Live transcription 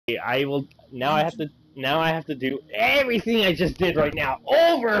I will now. I have to do everything I just did right now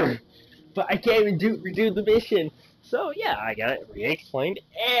over, but I can't even redo the mission. So yeah, I got it re-explained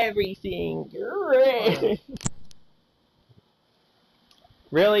everything. Great.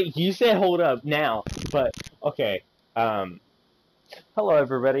 Really? You said hold up now, but okay. Um, Hello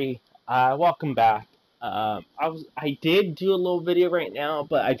everybody. Welcome back. I did do a little video right now,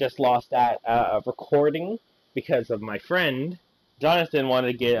 but I just lost that recording because of my friend Jonathan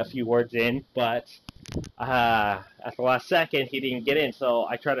wanted to get a few words in, but at the last second he didn't get in, so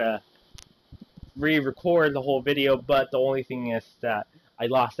I tried to re-record the whole video. But the only thing is that I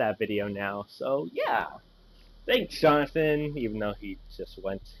lost that video now. So yeah, thanks Jonathan, even though he just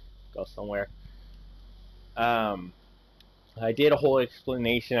went go somewhere. I did a whole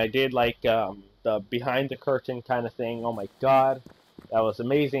explanation. I did like the behind the curtain kind of thing. Oh my god, that was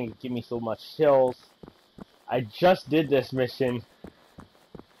amazing. It gave me so much chills. I just did this mission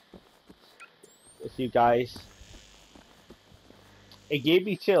with you guys. It gave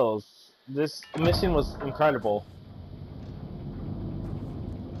me chills. This mission was incredible.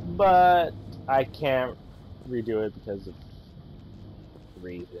 But I can't redo it because of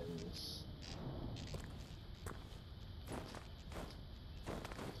reasons.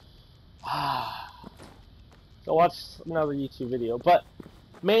 So watch another YouTube video. But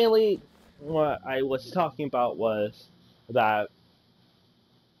mainly what I was talking about was that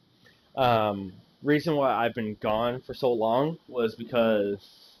reason why I've been gone for so long was because,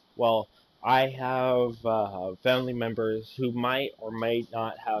 well, I have family members who might or might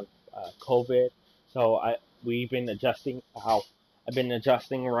not have COVID, so we've been adjusting how I've been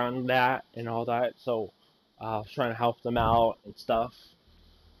adjusting around that and all that. So I was trying to help them out and stuff,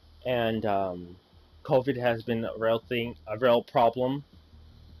 and COVID has been a real thing, a real problem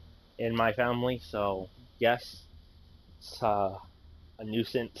in my family. So yes, it's a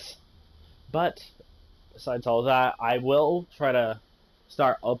nuisance. But besides all that, I will try to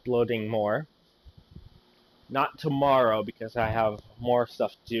start uploading more. Not tomorrow because I have more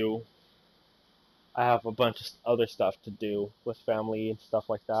stuff to do. I have a bunch of other stuff to do with family and stuff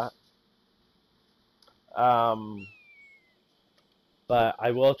like that. Um, but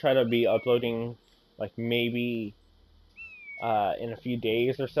I will try to be uploading like maybe in a few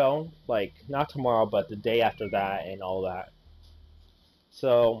days or so. Like not tomorrow, but the day after that and all that.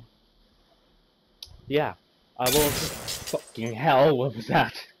 So yeah, I will. Fucking hell! What was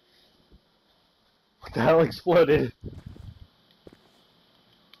that? What the hell exploded?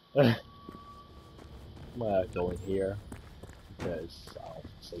 I'm gonna go in here because I'll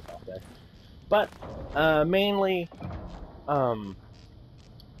sleep out there. But mainly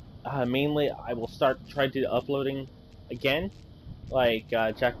I will start trying to uploading again, like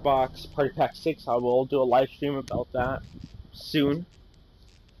Jackbox Party Pack 6. I will do a live stream about that soon.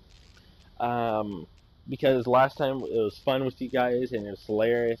 Because last time it was fun with you guys and it was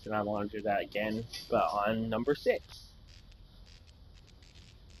hilarious, and I want to do that again, but on number 6.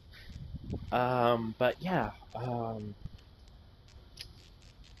 But yeah,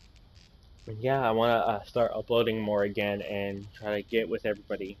 yeah, I want to start uploading more again and try to get with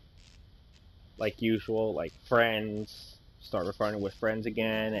everybody like usual, like friends, start recording with friends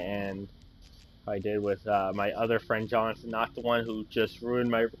again, and I did with my other friend Jonathan, not the one who just ruined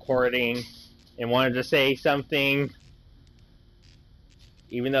my recording and wanted to say something,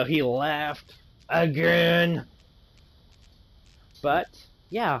 even though he left again. But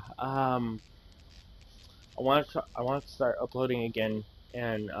yeah, I want to start uploading again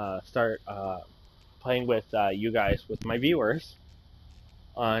and start playing with you guys, with my viewers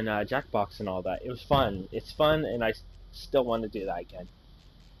on Jackbox and all that. It was fun. It's fun, and I still want to do that again.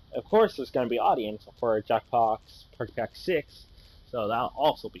 Of course, there's going to be audience for Jackbox Party Pack 6, so that'll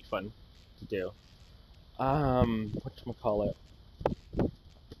also be fun to do. Whatchamacallit?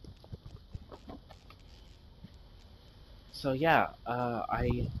 So yeah,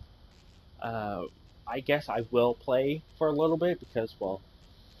 I guess I will play for a little bit because, well,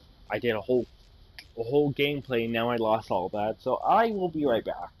 I did a whole gameplay and now I lost all that. So I will be right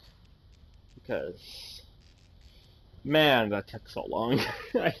back because, man, that took so long.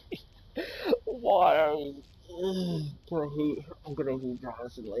 Why? I'm gonna hate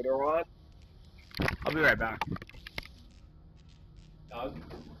Jonathan later on. I'll be right back. Dog,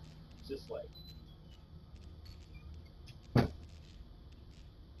 just like.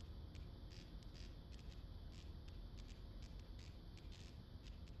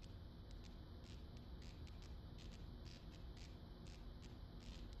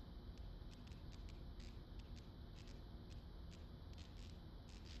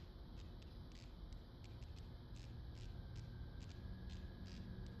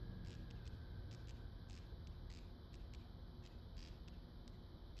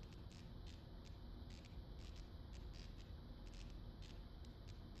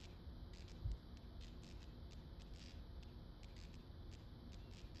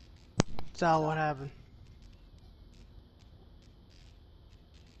 Sal, what happened?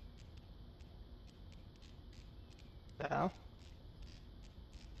 Sal?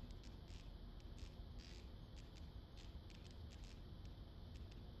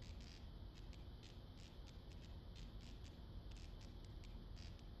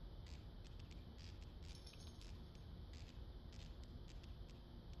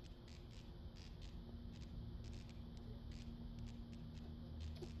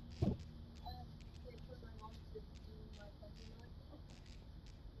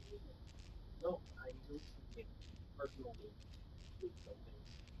 No, I'm doing something personal with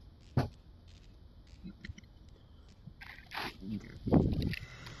something.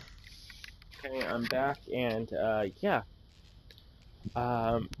 Okay, I'm back, and yeah.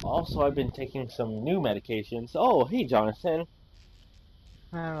 Also, I've been taking some new medications. Oh, hey, Jonathan.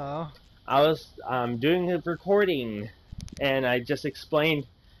 Hello. I was doing a recording, and I just explained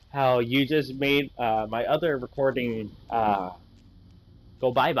how you just made my other recording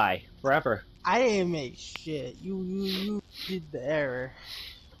go bye-bye forever. I didn't make shit. You did the error.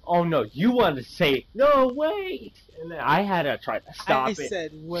 Oh no, you wanted to say, no, wait! And then I had to try to I stop it.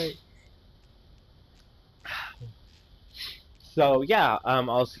 said, wait. So yeah, I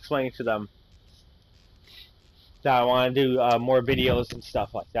was explaining to them that I want to do more videos and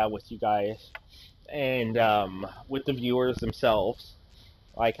stuff like that with you guys, and with the viewers themselves,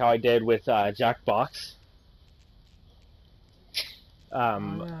 like how I did with Jackbox. Oh,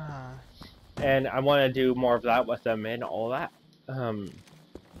 Um, yeah. and I want to do more of that with them and all that.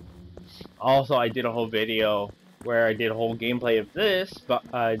 Also, I did a whole video where I did a whole gameplay of this, but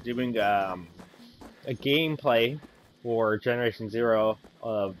doing a gameplay for Generation Zero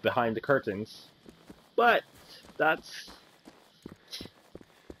of Behind the Curtains. But that's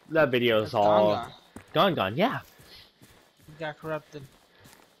that video is That's gone, all gone. gone. Yeah. You got corrupted.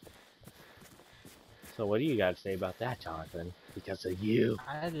 So what do you got to say about that, Jonathan? Because of you.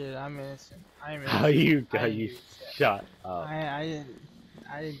 I did. I'm innocent. I'm How innocent. you I got didn't you do shit. shut up. I didn't.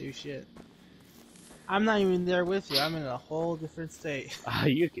 I didn't do shit. I'm not even there with you. I'm in a whole different state.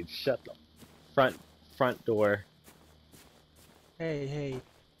 You can shut the front door. Hey.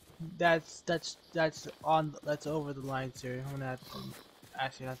 That's over the line, sir. I'm gonna have to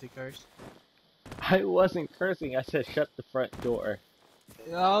ask you not to curse. I wasn't cursing. I said shut the front door.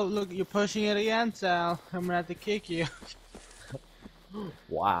 Oh, look, you're pushing it again, Sal. I'm gonna have to kick you.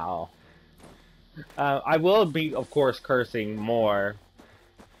 Wow. I will be, of course, cursing more.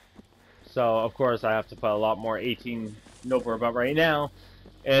 So, of course, I have to put a lot more 18 over, but right now,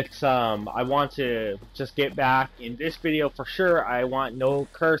 it's, I want to just get back in this video for sure. I want no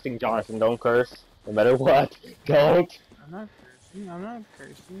cursing, Jonathan. Don't curse. No matter what. Don't. I'm not cursing. I'm not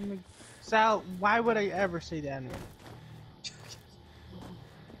cursing. Sal, why would I ever say that anyway?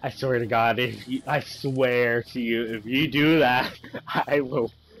 I swear to God, I swear to you, if you do that, I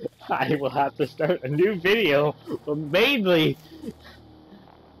will have to start a new video, but mainly,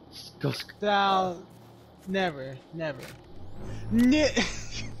 Sal, never.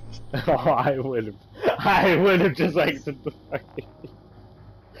 oh, I would have just like, Just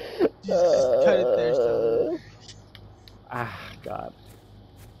cut it there, Sal. God.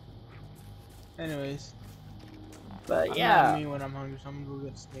 Anyways. But I'm yeah. not me when I'm hungry, so I'm gonna go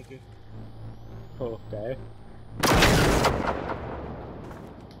get a Snicker. Okay.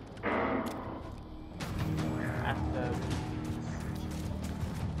 After.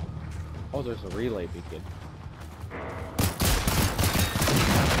 Oh, there's a relay beacon.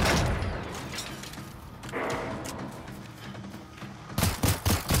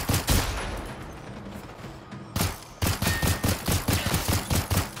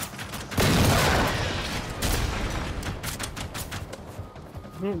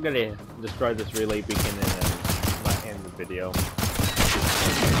 I'm gonna destroy this relay beacon and then end the video.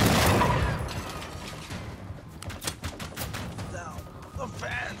 No, the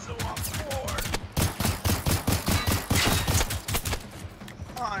fans want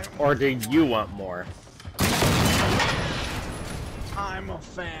more. Or do you want more? I'm a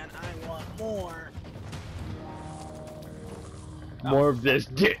fan. I want more. More of this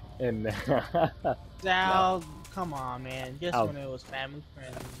dick and Sal, come on, man. Just when it was family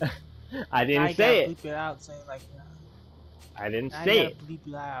friendly. I didn't say it. Bleep it out, saying like. I didn't say it. Bleep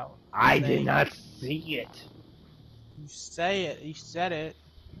it out. I did not see it. You say it. You said it.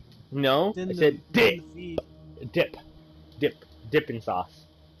 No, I said dip. Dipping sauce.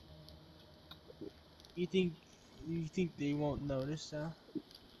 You think they won't notice, Sal?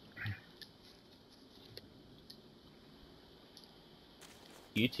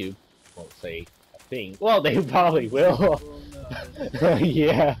 YouTube won't say a thing. Well, they probably will. No.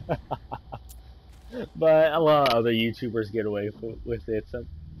 Yeah. But a lot of other YouTubers get away with it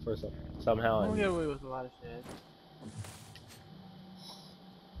somehow. We'll And get away with a lot of shit.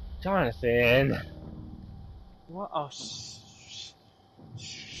 Jonathan, What? Oh,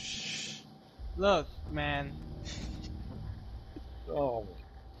 shh. Look, man. oh,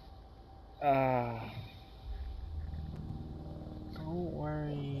 Don't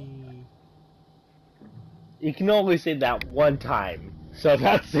worry. you can only say that one time, so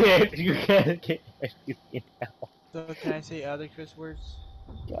that's it. You can't get anything else. So can I say other curse words?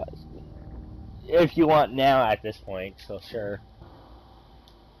 If you want now at this point, so sure.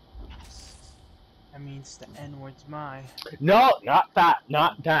 That means the N word's my. No, not that,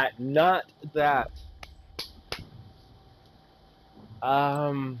 not that, not that.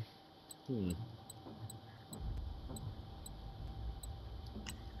 Um, hmm.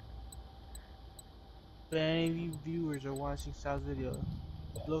 If any of you viewers are watching Sal's video,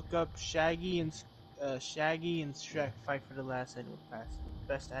 look up Shaggy and Shrek fight for the last anime pass.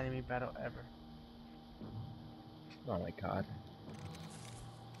 Best anime battle ever. Oh my god.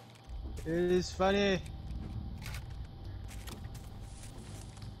 It is funny.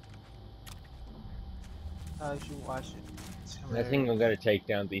 You should watch it. It's I think I'm gonna take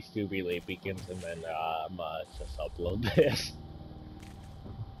down these two relay beacons and then just upload this.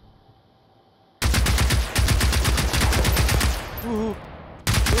 Ooh. Ooh,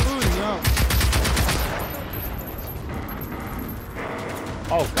 no.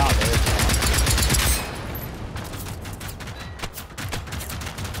 Oh god, there is one.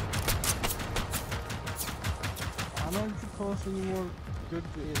 I don't think post any more good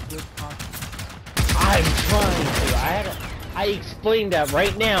content. I'm trying to. I explained that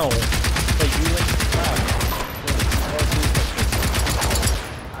right now, but you went to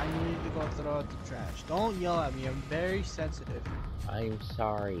I need to go throw out the trash. Don't yell at me. I'm very sensitive. I'm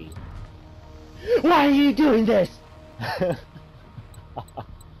sorry. Why are you doing this? I'm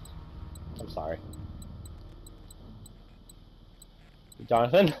sorry.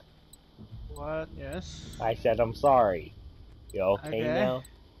 Jonathan? What? Yes. I said I'm sorry. You okay now?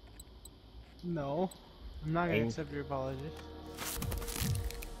 No. I'm not gonna accept your apologies.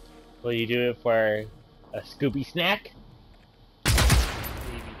 Will you do it for a Scooby snack?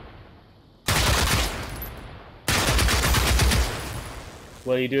 Maybe.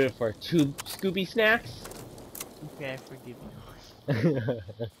 Will you do it for 2 Scooby snacks? Okay, I forgive you.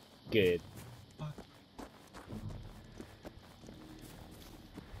 Good.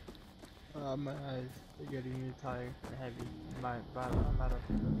 My eyes are getting really tired and heavy. I'm about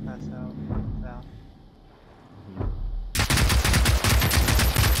to pass out now.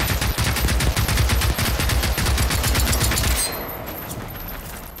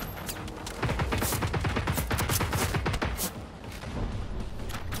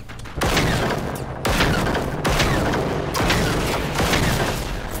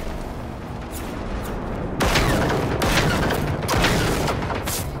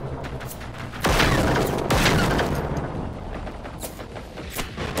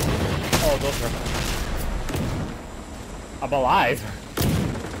 I'm alive.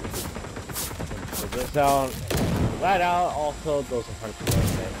 Does this sound flat out? Also, those are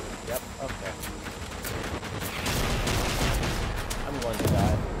 100%. Yep. Okay. I'm going to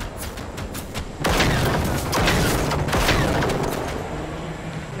die.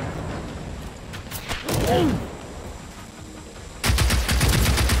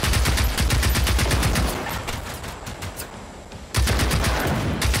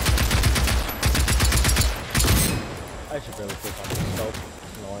 I should really click on this scope.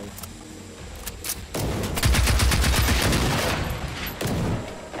 It's annoying.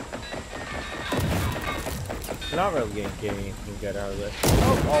 We're not really getting anything good out of this.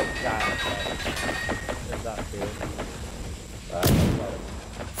 Oh god, okay. There's that too. That's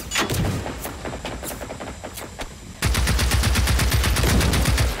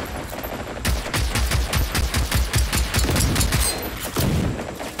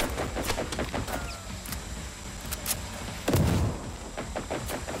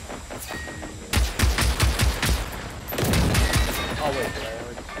oh wait, did I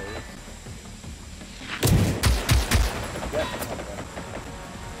already say it? Yep, okay.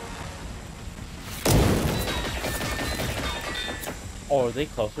 Oh, are they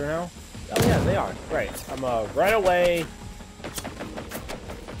closer now? Oh yeah, they are. Great. I'm right away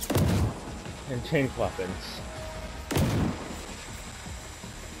and change weapons.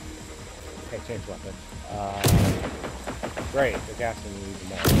 Okay, change weapons. Great, the gas will need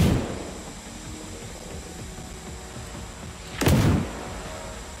more.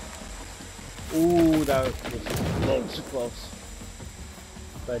 Ooh, that was close.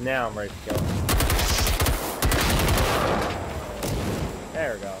 But now I'm ready to kill him.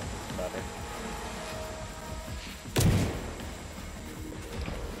 There we go. Better.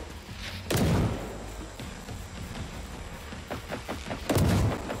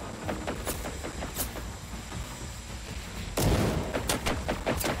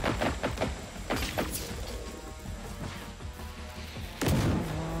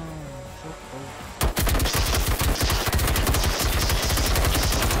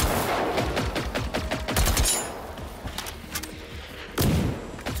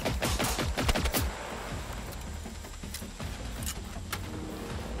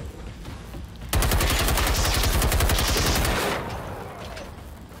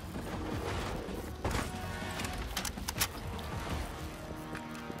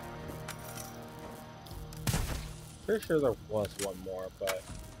 Pretty sure there was one more, but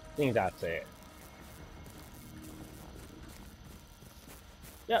I think that's it.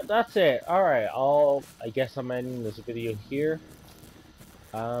 Yeah, that's it. Alright, I guess I'm ending this video here.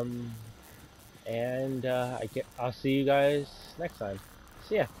 Um, and I'll see you guys next time.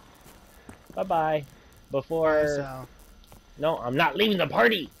 See ya. Bye-bye. Bye, Before... Sal. No, I'm not leaving the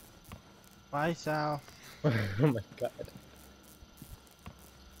party! Bye, Sal. Oh my god.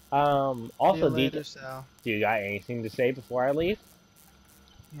 See you Also, later, Sal. do you got anything to say before I leave?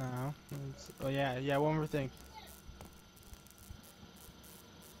 No. Oh, yeah, one more thing.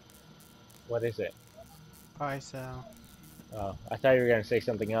 What is it? Bye, Sal. Oh, I thought you were gonna say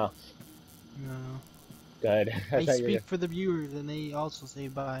something else. No. Good. I thought you were speak for the viewers, and they also say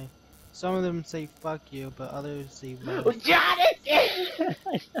bye. Some of them say fuck you, but others say bye. Got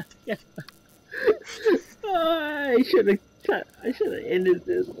it! I should have ended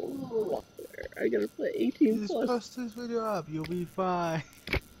this. I gotta play 18 Just plus. post this video up, you'll be fine.